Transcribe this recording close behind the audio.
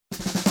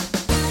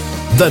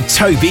The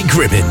Toby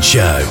Gribbin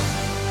Show.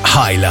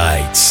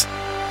 Highlights.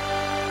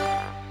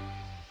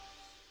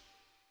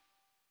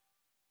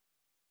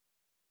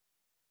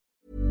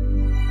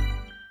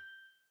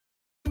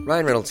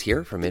 Ryan Reynolds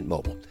here from Mint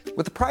Mobile.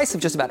 With the price of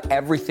just about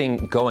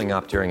everything going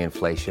up during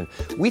inflation,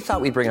 we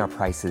thought we'd bring our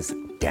prices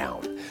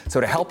down.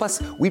 So to help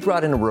us, we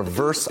brought in a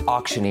reverse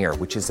auctioneer,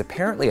 which is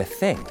apparently a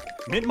thing.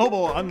 Mint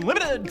Mobile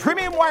Unlimited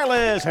Premium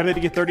Wireless. How to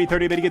get 30,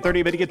 30, bit to get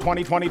 30, bit to get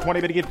 20, 20, 20,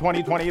 bit to get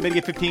 20, 20, bit to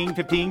get 15,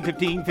 15,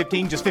 15,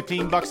 15, just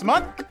 $15 a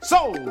month?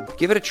 Sold!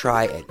 Give it a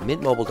try at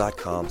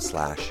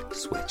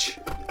mintmobile.com/switch.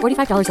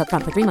 $45 up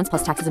front for 3 months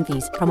plus taxes and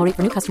fees. Promo rate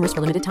for new customers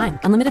for limited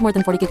time. Unlimited more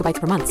than 40 gigabytes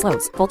per month.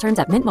 Slows full terms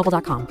at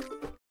mintmobile.com.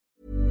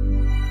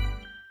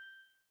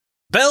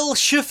 Bill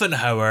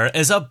Schuffenhauer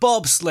is a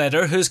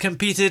bobsledder who's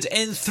competed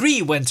in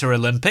 3 Winter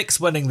Olympics,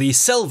 winning the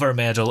silver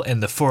medal in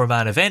the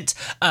 4-man event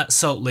at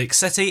Salt Lake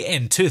City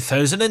in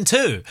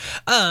 2002.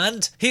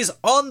 And he's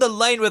on the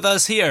line with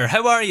us here.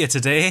 How are you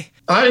today?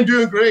 I'm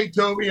doing great,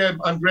 Toby.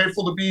 I'm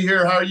grateful to be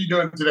here. How are you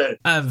doing today?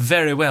 I'm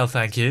very well,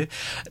 thank you.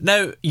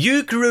 Now,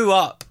 you grew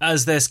up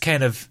as this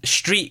kind of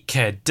street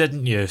kid,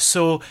 didn't you?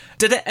 So,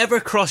 did it ever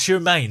cross your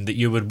mind that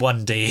you would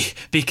one day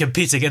be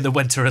competing in the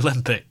Winter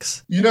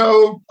Olympics? You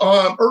know,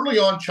 early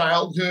on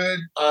childhood,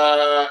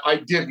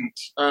 I didn't.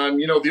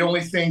 The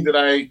only thing that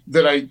I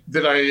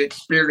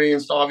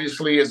experienced,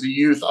 obviously, as a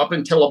youth, up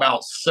until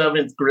about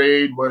 7th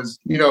grade, was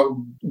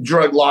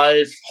drug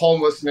life,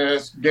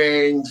 homelessness,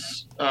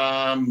 gangs,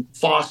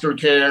 foster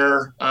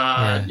care,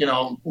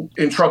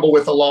 in trouble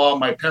with the law.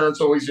 My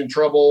parents always in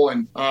trouble,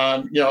 and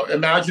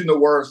imagine the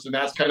worst. And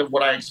that's kind of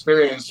what I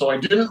experienced. So I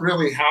didn't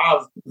really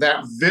have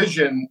that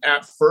vision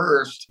at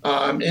first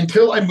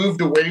until I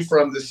moved away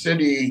from the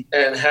city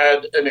and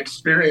had an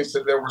experience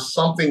that there was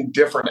something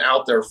different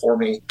out there for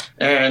me.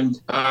 And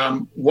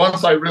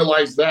once I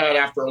realized that,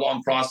 after a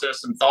long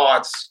process and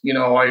thoughts,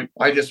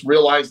 I just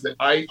realized that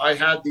I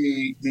had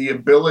the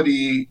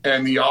ability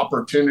and the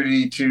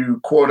opportunity to,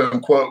 quote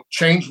unquote,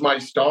 change my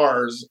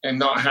stars and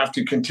not have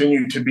to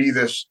continue to be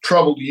this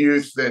troubled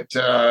youth that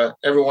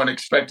everyone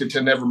expected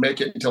to never make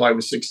it until I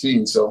was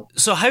 16. So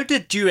how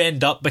did you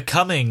end up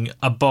becoming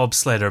a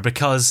bobsledder?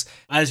 Because,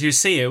 as you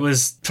say, it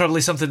was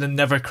probably something that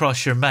never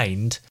crossed your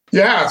mind.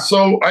 Yeah,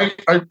 so I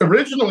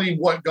originally,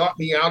 what got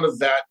me out of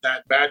that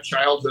bad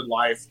childhood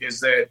life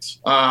is that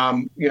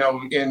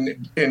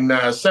in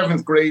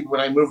 7th grade, when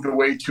I moved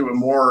away to a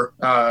more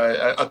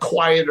a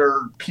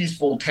quieter,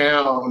 peaceful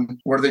town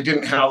where they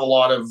didn't have a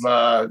lot of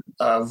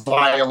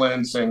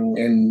violence and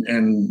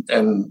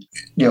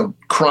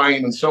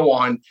crime and so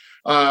on.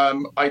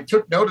 I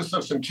took notice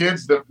of some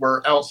kids that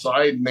were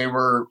outside, and they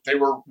were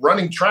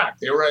running track.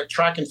 They were at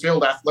track and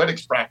field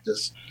athletics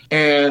practice.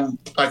 And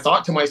I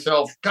thought to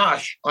myself,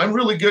 gosh, I'm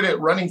really good at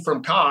running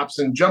from cops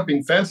and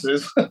jumping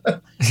fences.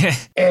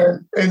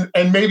 and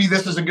maybe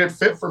this is a good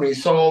fit for me.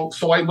 So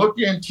I looked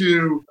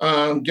into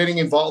getting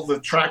involved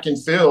with track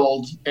and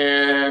field,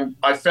 and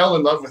I fell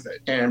in love with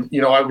it. And,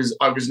 I was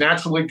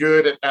naturally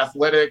good at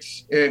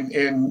athletics in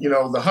the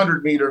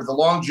 100 meter, the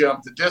long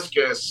jump, the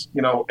discus,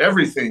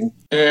 everything.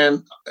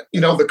 And,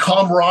 the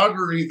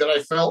camaraderie that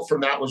I felt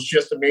from that was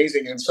just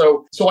amazing. And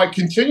so I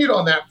continued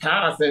on that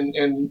path. And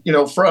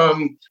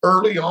from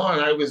early on,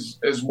 I was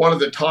as one of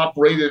the top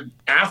rated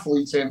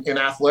athletes in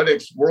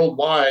athletics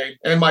worldwide.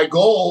 And my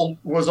goal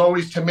was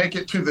always to make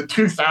it to the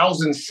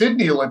 2000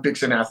 Sydney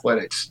Olympics in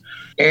athletics.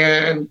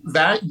 And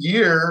that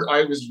year,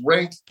 I was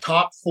ranked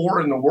top 4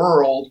 in the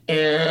world.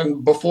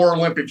 And before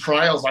Olympic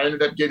trials, I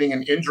ended up getting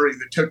an injury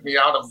that took me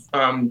out of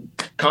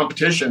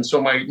competition. So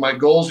my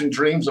goals and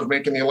dreams of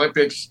making the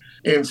Olympics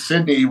in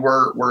Sydney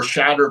were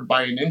shattered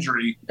by an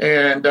injury.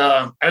 And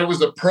I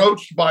was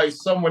approached by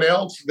someone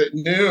else that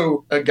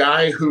knew a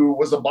guy who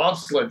was a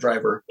bobsled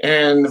driver.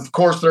 And of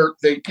course,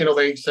 they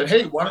said,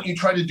 hey, why don't you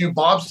try to do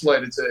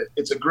bobsled?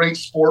 It's a great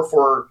sport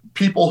for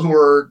people who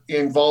are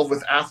involved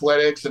with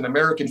athletics and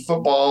American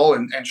football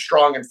and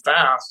strong and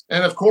fast.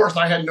 And of course,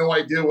 I had no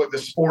idea what the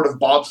sport of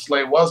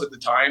bobsleigh was at the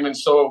time. And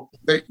so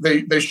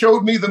they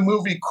showed me the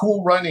movie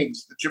Cool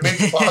Runnings, the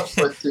Jamaican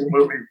bobsled team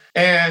movie.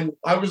 And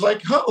I was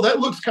like, oh,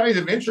 that looks kind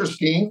of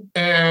interesting.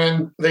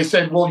 And they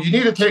said, well, you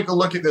need to take a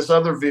look at this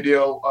other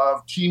video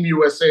of Team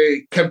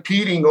USA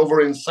competing over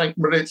in St.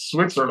 Moritz,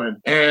 Switzerland.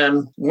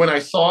 And when I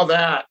saw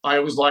that, I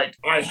was like,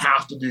 I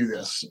have to do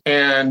this.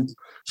 And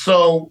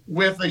so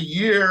with a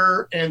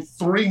year and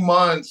 3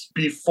 months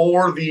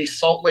before the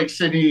Salt Lake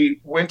City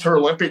Winter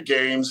Olympic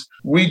Games,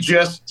 we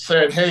just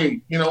said,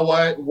 hey, you know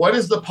what? What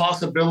is the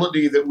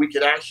possibility that we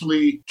could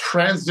actually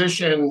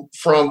transition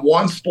from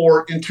one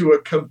sport into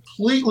a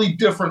completely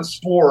different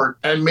sport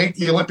and make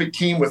the Olympic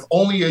team with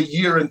only a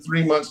year and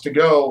 3 months to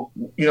go?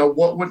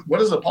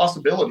 What is the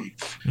possibility?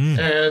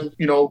 And,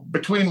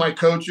 between my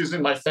coaches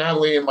and my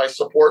family and my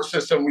support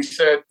system, we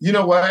said, you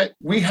know what?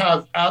 We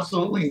have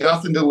absolutely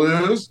nothing to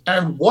lose.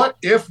 And what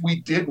if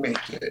we did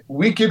make it?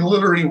 We could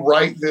literally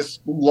write this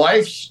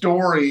life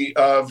story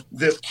of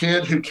this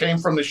kid who came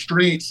from the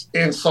streets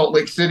in Salt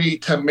Lake City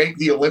to make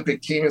the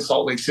Olympic team in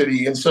Salt Lake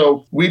City. And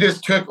so we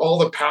just took all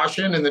the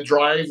passion and the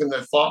drive and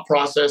the thought thought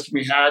process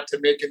we had to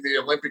making the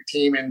Olympic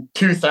team in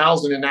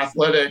 2000 in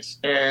athletics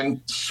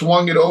and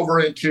swung it over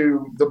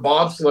into the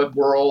bobsled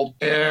world.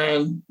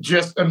 And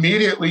just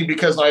immediately,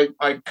 because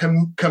I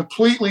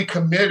completely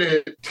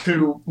committed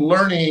to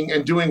learning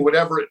and doing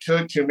whatever it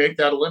took to make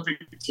that Olympic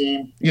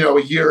team,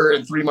 a year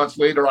and 3 months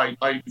later,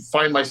 I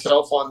find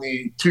myself on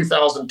the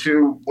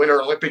 2002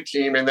 Winter Olympic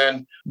team and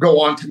then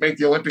go on to make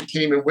the Olympic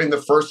team and win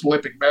the first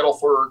Olympic medal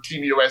for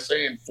Team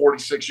USA in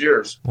 46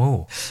 years.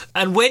 Whoa.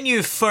 And when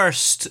you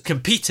first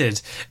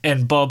competed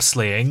in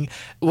bobsleighing,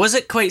 was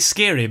it quite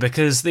scary?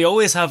 Because they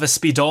always have a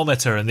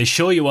speedometer and they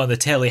show you on the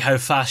telly how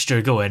fast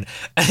you're going.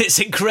 And it's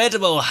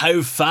incredible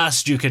how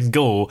fast you can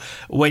go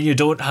when you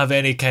don't have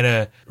any kind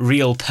of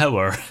real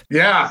power.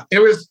 Yeah, it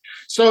was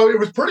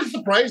pretty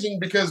surprising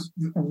because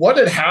what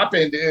had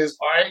happened is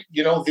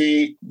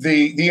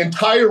the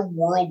entire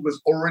world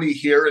was already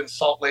here in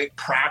Salt Lake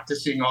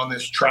practicing on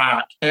this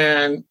track.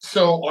 And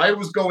so I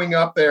was going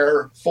up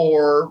there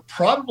for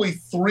probably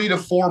 3 to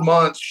 4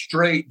 months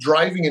straight,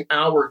 driving an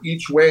hour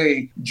each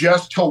way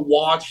just to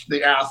watch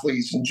the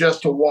athletes and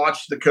just to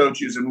watch the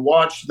coaches and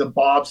watch the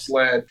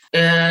bobsled.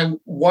 And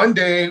one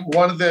day,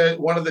 one of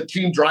the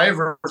team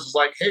drivers was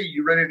like, "Hey,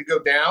 you ready to go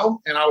down?"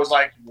 And I was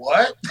like,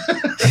 "What?"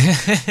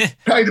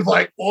 Kind of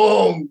like,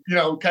 "Oh,"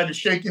 kind of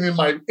shaking in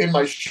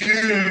my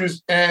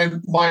shoes.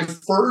 And my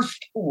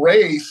first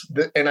race,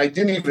 and I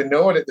didn't even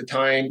know it at the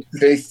time,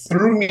 they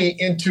threw me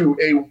into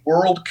a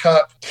World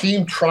Cup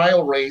team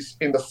trial race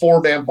in the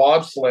 4-man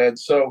bobsled.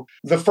 So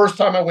the first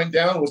time I went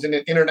down was in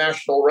an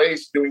international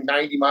race doing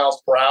 90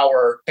 miles per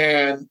hour.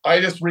 And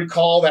I just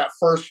recall that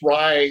first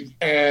ride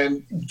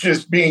and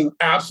just being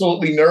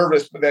absolutely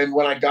nervous. But then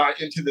when I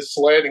got into the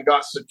sled and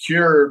got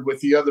secured with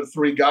the other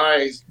 3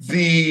 guys,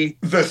 the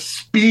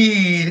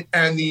speed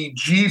and the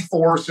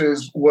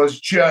G-forces was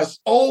just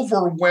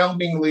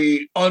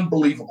overwhelmingly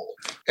unbelievable.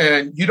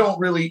 And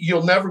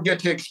you'll never get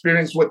to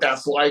experience what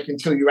that's like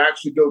until you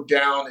actually go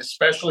down,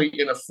 especially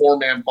in a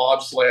 4-man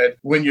bobsled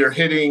when you're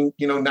hitting,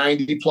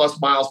 90 plus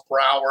miles per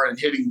hour and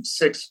hitting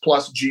 6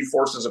 plus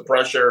G-forces of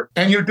pressure.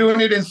 And you're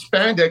doing it in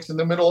spandex in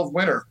the middle of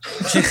winter.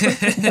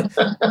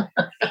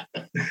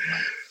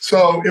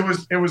 So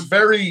it was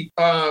very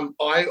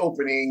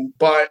eye-opening,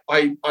 but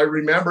I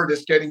remember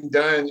just getting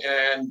done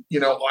and,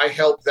 I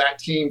helped that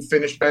team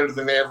finish better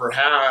than they ever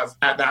have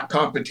at that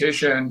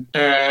competition.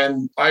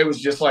 And I was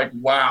just like,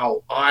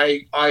 wow,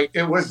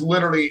 it was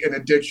literally an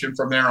addiction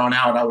from there on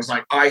out. I was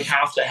like, I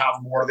have to have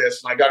more of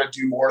this and I got to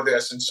do more of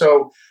this. And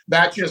so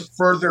that just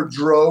further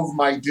drove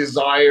my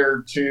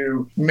desire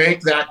to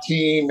make that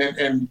team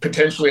and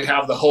potentially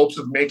have the hopes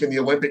of making the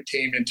Olympic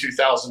team in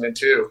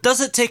 2002. Does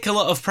it take a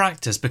lot of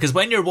practice? Because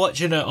when you're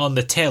watching it on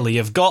the telly,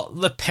 you've got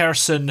the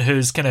person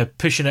who's kind of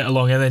pushing it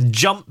along and then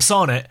jumps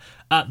on it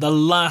at the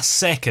last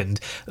second.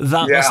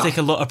 That must take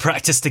a lot of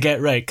practice to get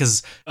right,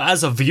 because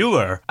as a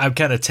viewer, I'm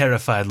kind of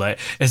terrified, like,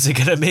 is it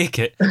going to make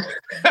it?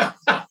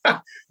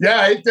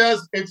 Yeah, it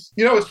does. It's,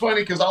 it's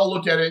funny because I'll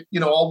look at it,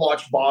 I'll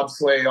watch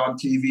bobsleigh on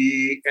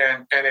TV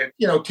and it,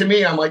 to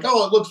me, I'm like,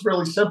 oh, it looks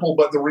really simple.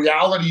 But the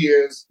reality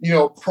is,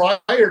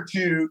 prior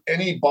to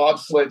any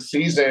bobsled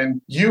season,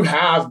 you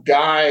have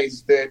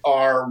guys that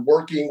are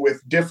working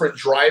with different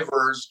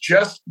drivers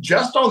just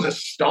on the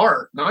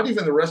start, not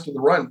even the rest of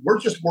the run. We're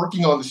just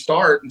working on the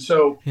start. And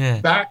so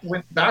back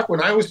when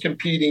I was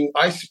competing,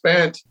 I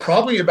spent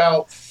probably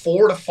about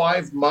 4 to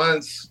 5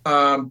 months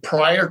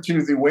prior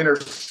to the winter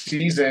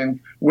season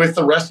with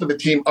the rest of the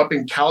team up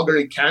in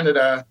Calgary,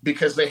 Canada,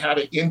 because they had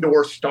an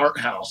indoor start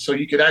house. So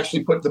you could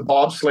actually put the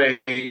bobsleigh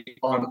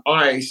on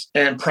ice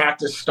and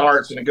practice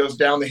starts, and it goes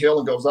down the hill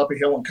and goes up a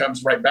hill and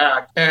comes right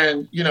back.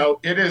 And,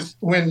 it is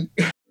when...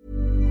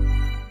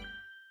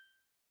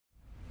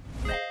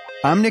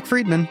 I'm Nick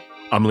Friedman.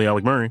 I'm Lee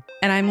Alec Murray.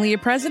 And I'm Leah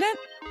President.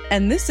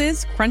 And this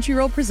is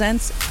Crunchyroll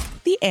Presents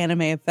The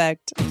Anime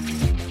Effect.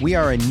 We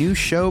are a new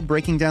show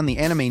breaking down the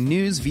anime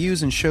news,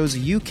 views, and shows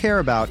you care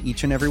about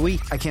each and every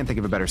week. I can't think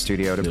of a better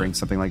studio to bring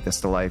something like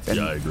this to life. And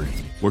I agree.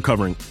 We're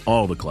covering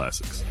all the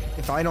classics.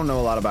 If I don't know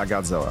a lot about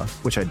Godzilla,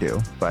 which I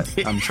do, but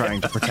I'm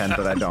trying to pretend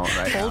that I don't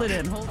right Hold it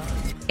in.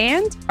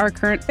 And our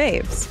current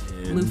faves.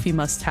 Luffy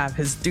must have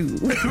his due.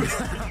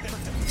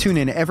 Tune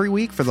in every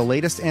week for the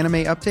latest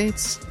anime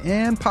updates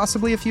and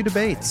possibly a few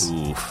debates.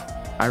 Oof.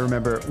 I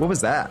remember, what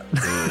was that?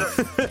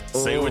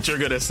 Say what you're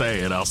going to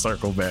say and I'll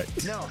circle back.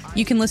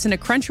 You can listen to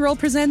Crunchyroll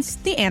Presents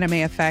The Anime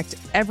Effect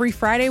every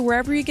Friday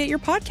wherever you get your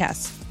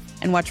podcasts.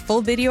 And watch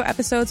full video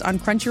episodes on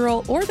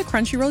Crunchyroll or the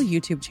Crunchyroll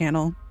YouTube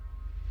channel.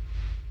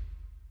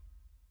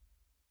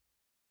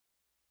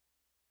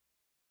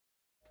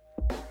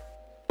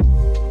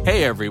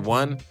 Hey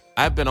everyone,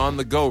 I've been on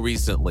the go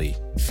recently.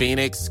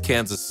 Phoenix,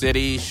 Kansas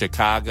City,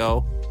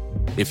 Chicago.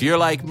 If you're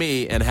like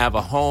me and have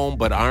a home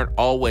but aren't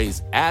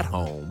always at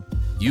home,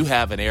 you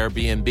have an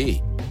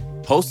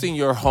Airbnb. Hosting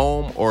your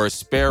home or a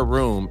spare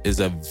room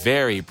is a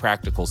very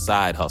practical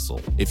side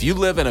hustle. If you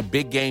live in a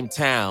big game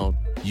town,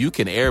 you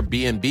can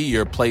Airbnb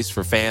your place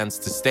for fans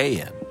to stay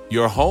in.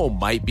 Your home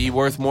might be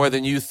worth more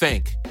than you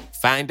think.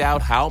 Find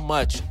out how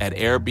much at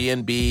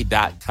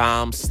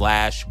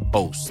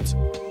airbnb.com/host.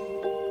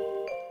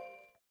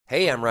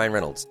 Hey, I'm Ryan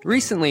Reynolds.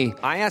 Recently,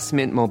 I asked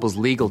Mint Mobile's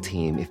legal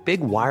team if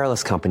big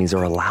wireless companies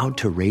are allowed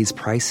to raise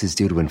prices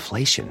due to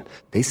inflation.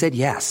 They said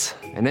yes.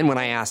 And then when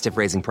I asked if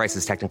raising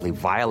prices technically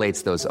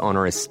violates those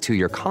onerous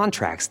 2-year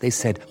contracts, they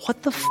said,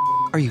 "What the f***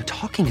 are you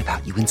talking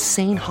about, you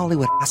insane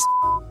Hollywood ass?"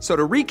 So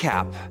to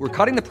recap, we're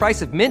cutting the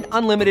price of Mint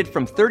Unlimited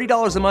from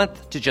 $30 a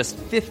month to just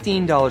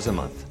 $15 a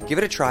month. Give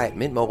it a try at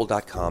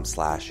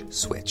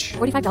mintmobile.com/switch.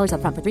 $45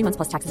 up front for 3 months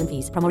plus taxes and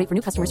fees. Promo rate for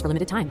new customers for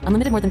limited time.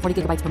 Unlimited more than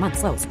 40 gigabytes per month.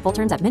 Slows full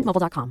terms at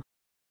mintmobile.com.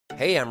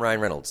 Hey, I'm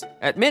Ryan Reynolds.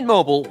 At Mint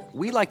Mobile,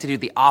 we like to do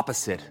the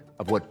opposite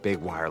of what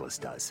Big Wireless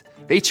does.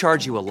 They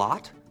charge you a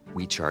lot,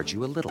 we charge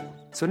you a little.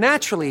 So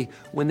naturally,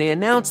 when they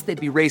announced they'd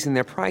be raising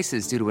their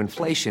prices due to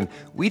inflation,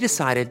 we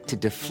decided to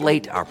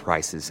deflate our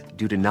prices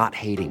due to not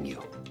hating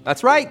you.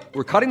 That's right.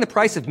 We're cutting the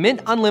price of Mint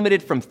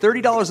Unlimited from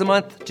 $30 a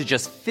month to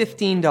just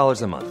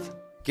 $15 a month.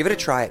 Give it a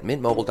try at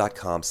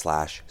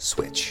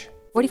mintmobile.com/switch.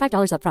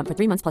 $45 up front for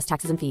 3 months plus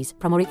taxes and fees.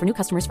 Promo rate for new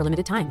customers for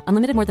limited time.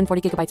 Unlimited more than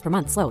 40 gigabytes per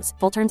month. Slows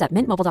full terms at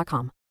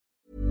mintmobile.com.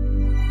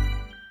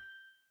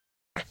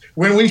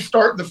 When we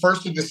start the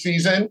first of the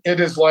season, it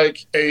is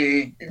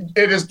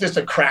just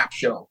a crap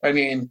show. I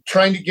mean,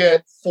 trying to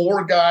get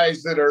 4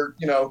 guys that are,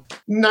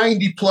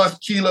 90 plus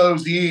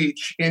kilos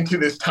each into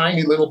this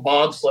tiny little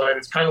bobsled.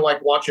 It's kind of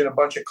like watching a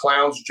bunch of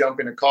clowns jump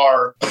in a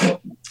car.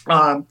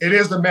 It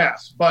is a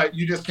mess, but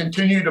you just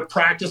continue to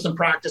practice and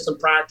practice and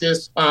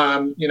practice,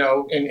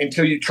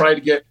 until you try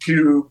to get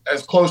to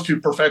as close to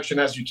perfection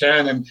as you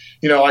can. And,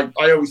 I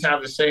always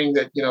have the saying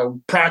that,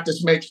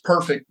 practice makes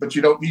perfect, but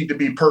you don't need to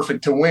be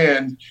perfect to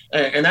win.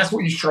 And that's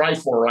what you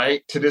strive for,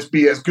 right? To just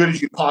be as good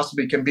as you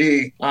possibly can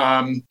be.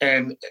 But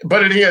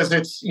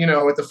it's,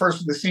 at the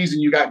first of the season,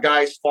 you got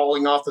guys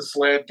falling off the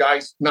sled,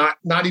 guys not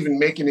even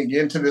making it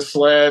into the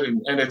sled.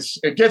 And it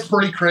gets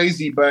pretty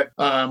crazy. But,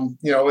 and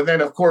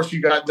then, of course,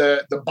 you got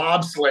the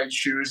bobsled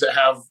shoes that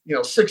have,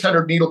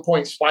 600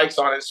 needlepoint spikes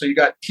on it. So you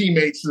got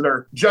teammates that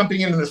are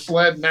jumping into the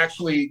sled and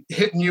actually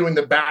hitting you in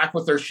the back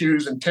with their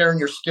shoes and tearing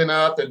your skin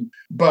up.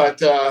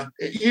 But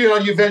you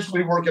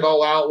eventually work it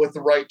all out with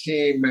the right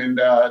team and,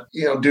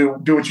 do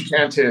what you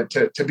can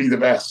to be the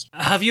best.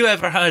 Have you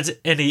ever had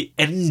any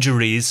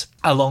injuries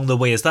along the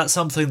way? Is that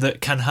something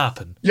that can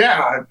happen?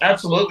 Yeah,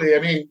 absolutely. I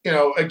mean,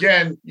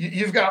 again,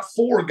 you've got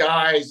 4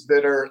 guys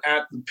that are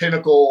at the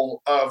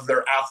pinnacle of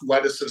their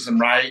athleticism,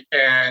 right?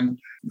 And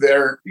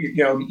they're,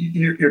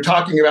 you're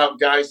talking about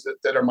guys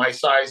that are my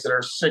size, that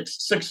are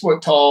 6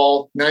 foot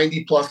tall,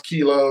 90 plus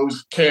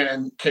kilos,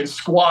 can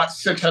squat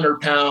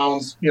 600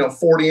 pounds,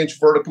 40-inch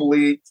vertical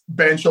leap,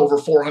 bench over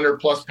 400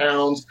 plus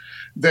pounds,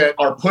 that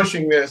are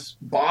pushing this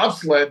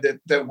bobsled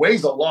that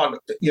weighs a lot.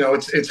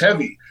 It's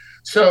heavy.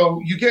 So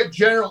you get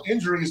general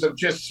injuries of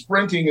just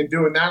sprinting and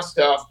doing that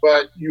stuff,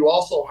 but you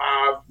also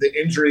have the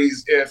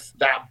injuries if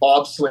that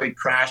bobsled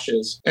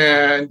crashes.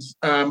 And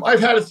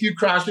I've had a few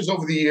crashes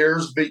over the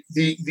years.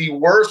 The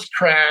worst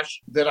crash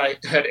that I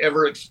had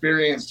ever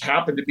experienced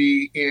happened to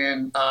be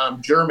in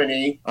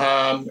Germany,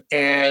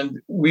 and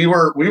we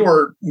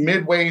were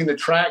midway in the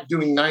track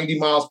doing 90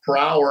 miles per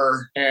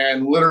hour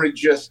and literally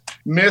just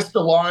missed the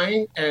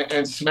line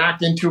and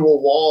smacked into a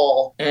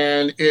wall,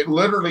 and it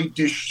literally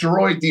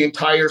destroyed the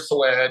entire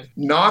sled,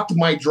 knocked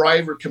my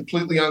driver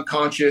completely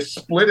unconscious,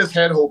 split his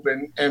head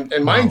open. And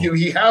mind you,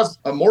 he has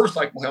a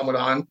motorcycle helmet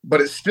on,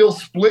 but it still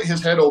split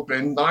his head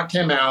open, knocked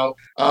him out.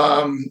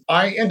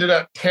 I ended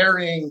up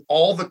tearing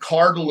all the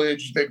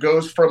cartilage that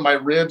goes from my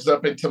ribs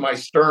up into my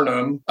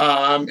sternum.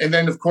 And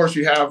then, of course,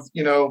 you have,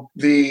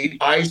 the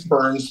ice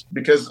burns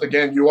because,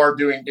 again, you are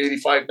doing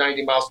 85,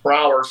 90 miles per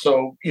hour.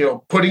 So,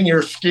 putting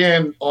your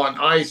skin on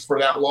ice for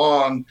that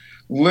long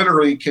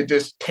literally could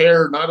just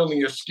tear not only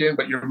your skin,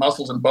 but your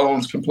muscles and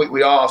bones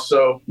completely off.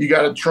 So you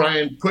got to try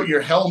and put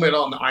your helmet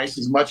on the ice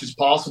as much as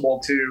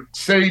possible to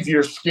save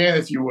your skin,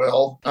 if you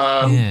will.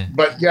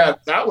 But yeah,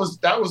 that was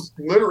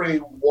literally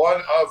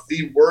one of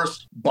the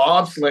worst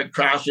bobsled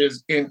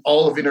crashes in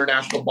all of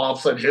international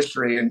bobsled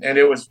history. And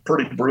it was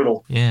pretty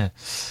brutal. Yeah.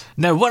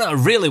 Now, what I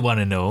really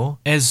want to know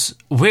is,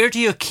 where do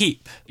you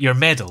keep your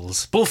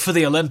medals, both for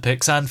the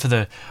Olympics and for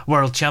the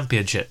World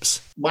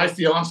Championships? My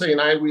fiance and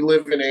I, we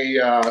live in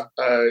a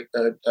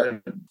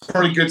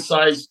pretty good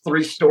sized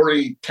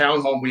 3-story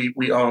townhome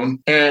we own.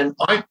 And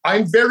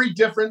I'm very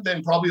different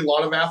than probably a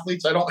lot of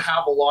athletes. I don't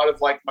have a lot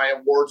of like my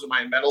awards and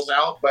my medals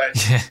out, but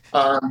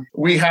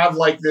we have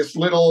like this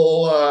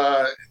little,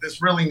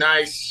 this really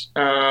nice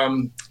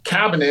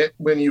cabinet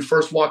when you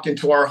first walk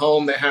into our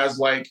home that has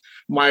like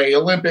my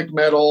Olympic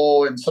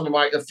medal and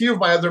a few of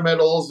my other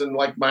medals and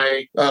like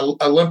my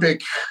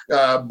Olympic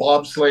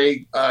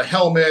bobsleigh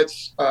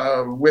helmets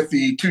with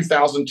the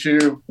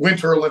 2002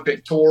 Winter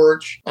Olympic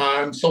torch.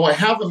 So I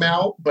have them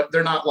out, but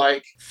they're not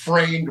like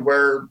framed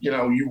where,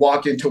 you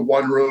walk into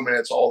one room and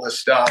it's all this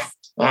stuff.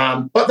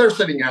 But they're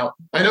sitting out.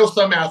 I know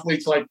some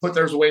athletes like put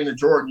theirs away in the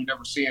drawer and you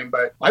never see them,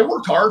 but I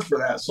worked hard for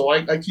that. So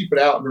I keep it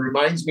out, and it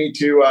reminds me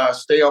to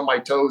stay on my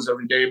toes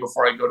every day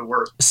before I go to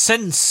work.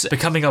 Since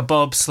becoming a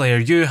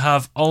bobslayer, you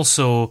have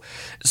also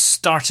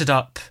started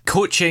up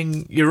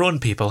coaching your own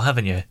people,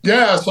 haven't you?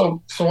 Yeah.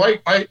 So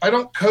I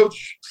don't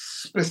coach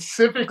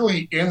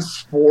specifically in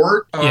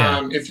sport,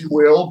 if you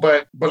will,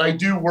 but I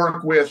do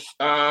work with,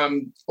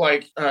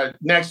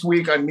 next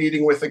week I'm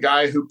meeting with a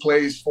guy who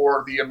plays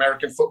for the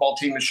American football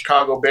team, the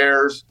Chicago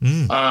Bears.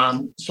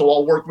 So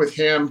I'll work with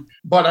him,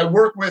 but I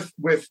work with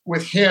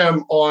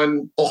him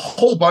on a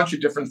whole bunch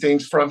of different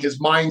things, from his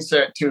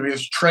mindset to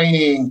his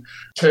training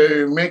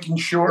to making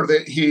sure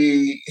that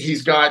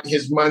he's got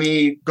his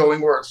money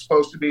going where it's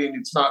supposed to be and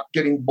it's not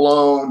getting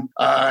blown,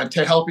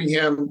 to helping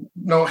him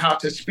know how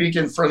to speak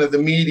in front of the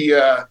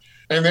media.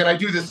 And then I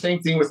do the same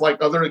thing with like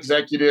other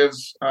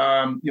executives,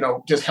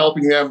 just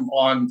helping them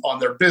on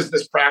their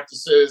business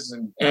practices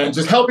and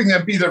just helping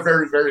them be their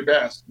very, very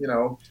best,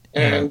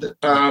 And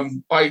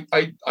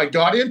I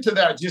got into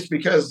that just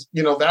because,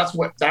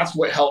 that's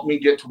what helped me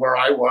get to where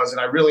I was. And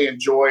I really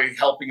enjoy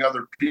helping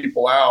other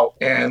people out.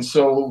 And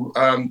so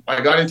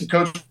I got into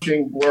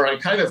coaching, where I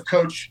kind of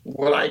coach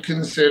what I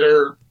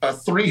consider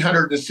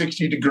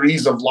 360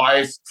 degrees of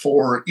life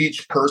for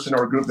each person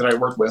or group that I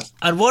work with.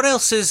 And what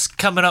else is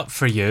coming up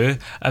for you?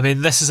 I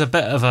mean, this is a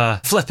bit of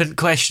a flippant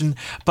question,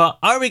 but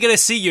are we going to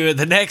see you at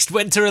the next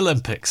Winter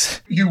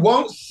Olympics? You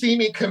won't see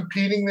me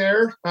competing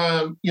there.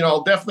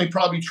 I'll definitely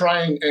probably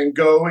try and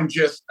go and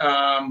just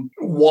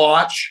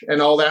watch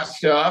and all that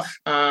stuff.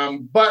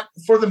 But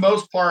for the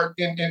most part,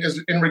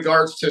 in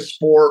regards to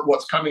sport,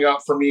 what's coming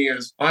up for me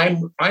is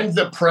I'm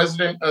the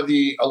president of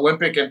the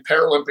Olympic and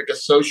Paralympic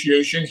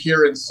Association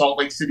here in Salt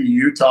Lake City,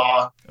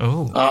 Utah.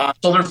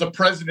 So there's a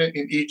president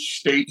in each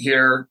state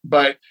here,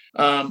 but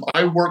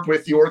I work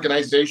with the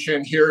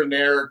organization here and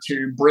there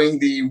to bring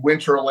the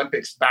Winter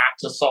Olympics back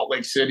to Salt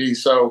Lake City.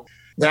 So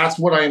that's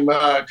what I'm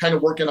kind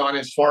of working on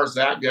as far as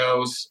that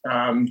goes,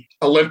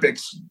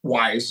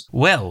 Olympics-wise.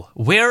 Well,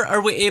 where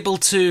are we able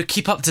to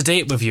keep up to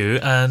date with you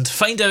and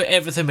find out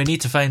everything we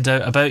need to find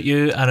out about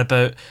you and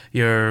about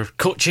your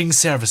coaching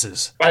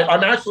services? I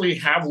actually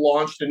have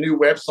launched a new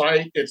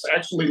website. It's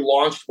actually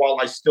launched while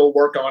I still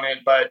work on it,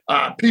 but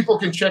people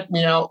can check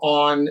me out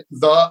on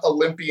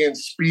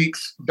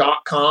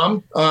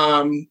theolympianspeaks.com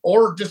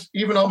or just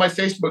even on my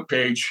Facebook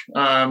page,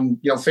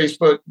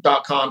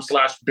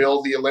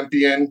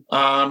 facebook.com/BillTheOlympian.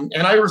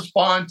 And I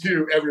respond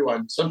to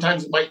everyone.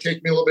 Sometimes it might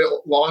take me a little bit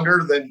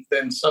longer than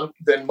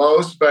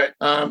most, but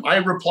I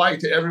reply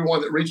to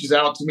everyone that reaches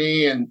out to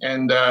me and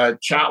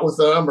chat with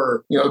them,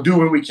 or do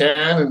what we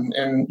can.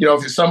 And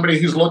if it's somebody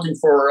who's looking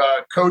for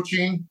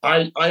coaching,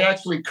 I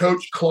actually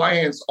coach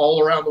clients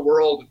all around the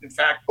world. In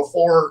fact,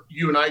 before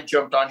you and I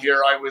jumped on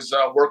here, I was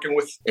working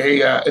with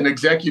an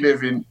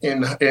executive in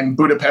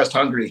Budapest,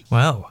 Hungary.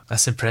 Wow,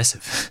 that's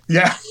impressive.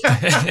 Yeah.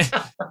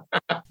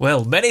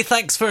 Well, many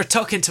thanks for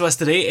talking to us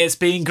today. It's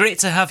been great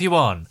to have you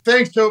on.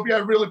 Thanks, Toby. I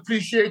really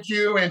appreciate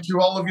you, and to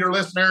all of your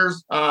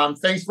listeners,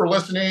 thanks for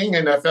listening.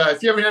 And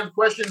if you have any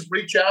questions,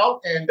 reach out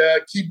and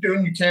keep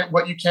doing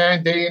what you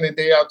can day in and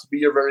day out to be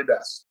your very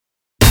best.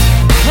 Oh,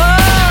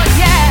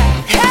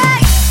 yeah.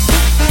 Hey!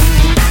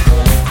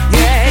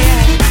 Yeah,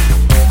 yeah.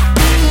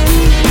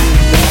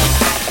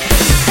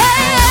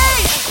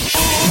 Hey!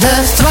 The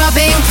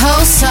throbbing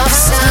pulse of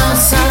sound.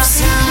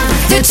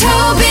 The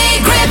Toby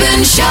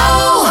Gribbon Show.